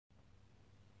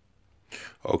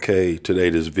Okay, today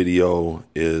this video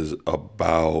is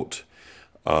about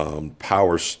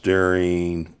power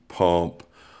steering pump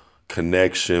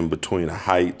connection between a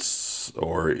Heights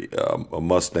or a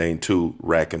Mustang 2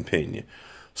 rack and pinion.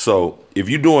 So if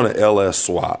you're doing an LS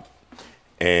swap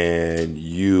and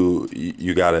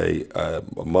you got a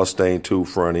Mustang 2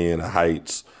 front end, a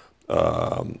Heights,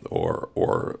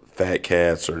 or Fat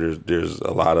Cats, or there's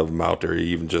a lot of them out there,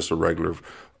 even just a regular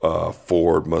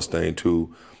Ford Mustang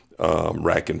 2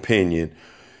 rack and pinion,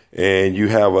 and you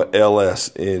have a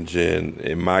LS engine.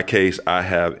 In my case, I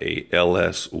have a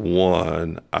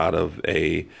LS1 out of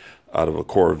a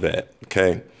Corvette.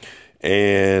 Okay,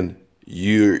 and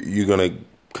you're gonna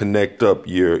connect up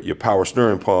your power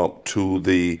steering pump to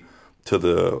the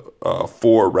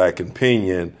Ford rack and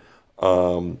pinion.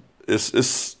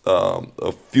 It's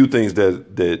a few things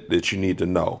that you need to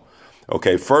know.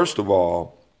 Okay, first of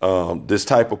all, this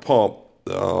type of pump,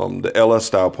 the LS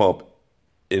style pump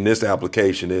in this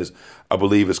application is, I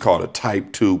believe it's called a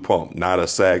Type 2 pump, not a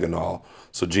Saginaw.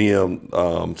 So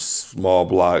GM small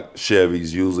block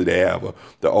Chevys, usually they have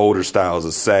the older styles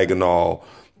of Saginaw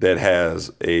that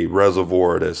has a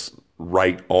reservoir that's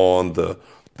right on the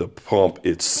pump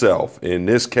itself. In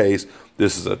this case,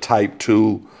 this is a Type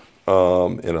 2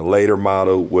 in a later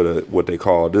model with what they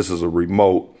call, this is a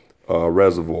remote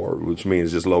reservoir, which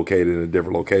means just located in a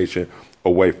different location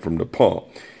away from the pump.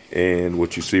 And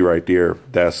what you see right there,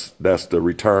 that's the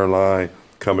return line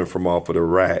coming from off of the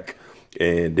rack.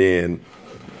 And then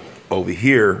over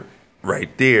here, right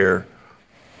there,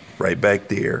 right back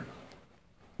there,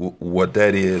 what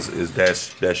that is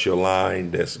that's your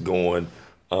line that's going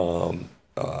from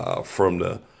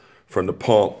the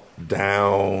pump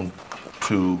down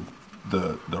to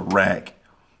the rack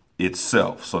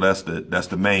itself. So that's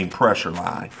the main pressure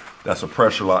line. That's a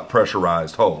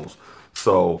pressurized hose.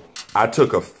 So I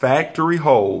took a factory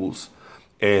hose,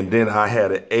 and then I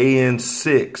had an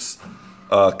AN6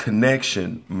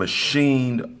 connection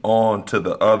machined onto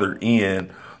the other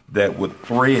end that would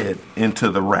thread into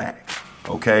the rack.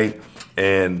 Okay,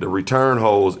 and the return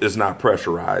hose is not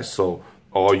pressurized, so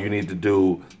all you need to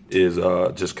do is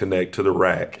just connect to the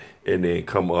rack and then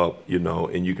come up,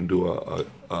 and you can do a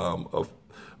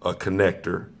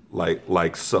connector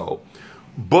like so.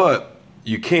 But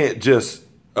you can't just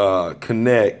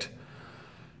connect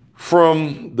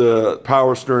from the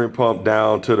power steering pump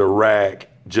down to the rack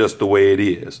just the way it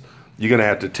is. You're gonna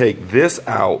have to take this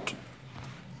out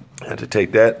and to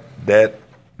take that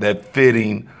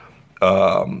fitting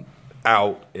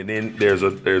out, and then there's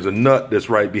a nut that's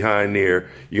right behind there.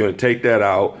 You're gonna take that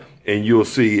out, and you'll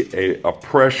see a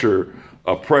pressure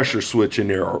switch in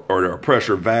there, or a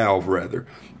pressure valve rather.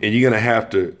 And you're gonna have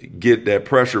to get that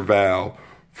pressure valve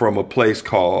from a place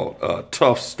called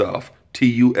Tough Stuff,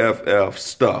 Tuff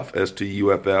Stuff,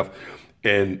 STUFF,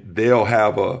 and they'll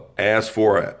have ask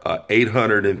for a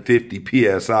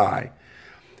 850 psi.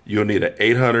 You'll need an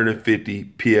 850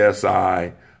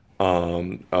 psi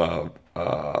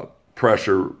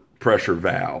pressure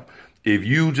valve. If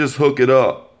you just hook it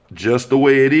up just the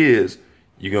way it is,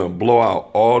 you're gonna blow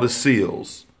out all the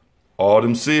seals, all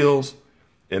them seals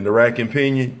in the rack and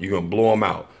pinion. You're gonna blow them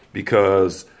out,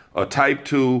 because a Type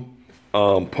 2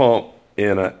 pump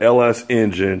in a LS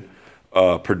engine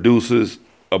produces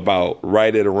about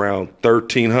right at around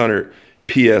 1,300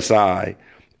 psi,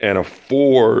 and a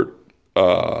Ford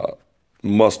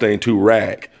Mustang 2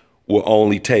 rack will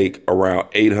only take around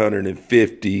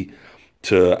 850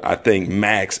 to, I think,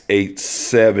 max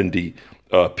 870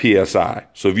 psi.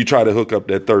 So if you try to hook up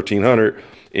that 1,300,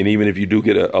 and even if you do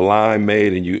get a line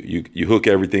made and you hook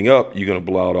everything up, you're gonna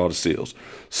blow out all the seals.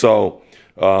 So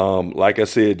like I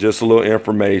said, just a little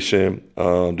information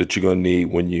that you're gonna need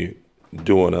when you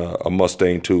doing a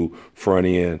Mustang 2 front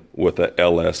end with a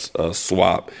LS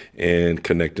swap and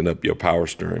connecting up your power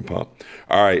steering pump.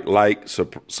 All right, like,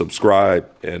 subscribe,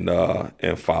 and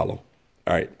follow.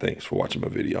 All right, thanks for watching my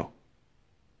video.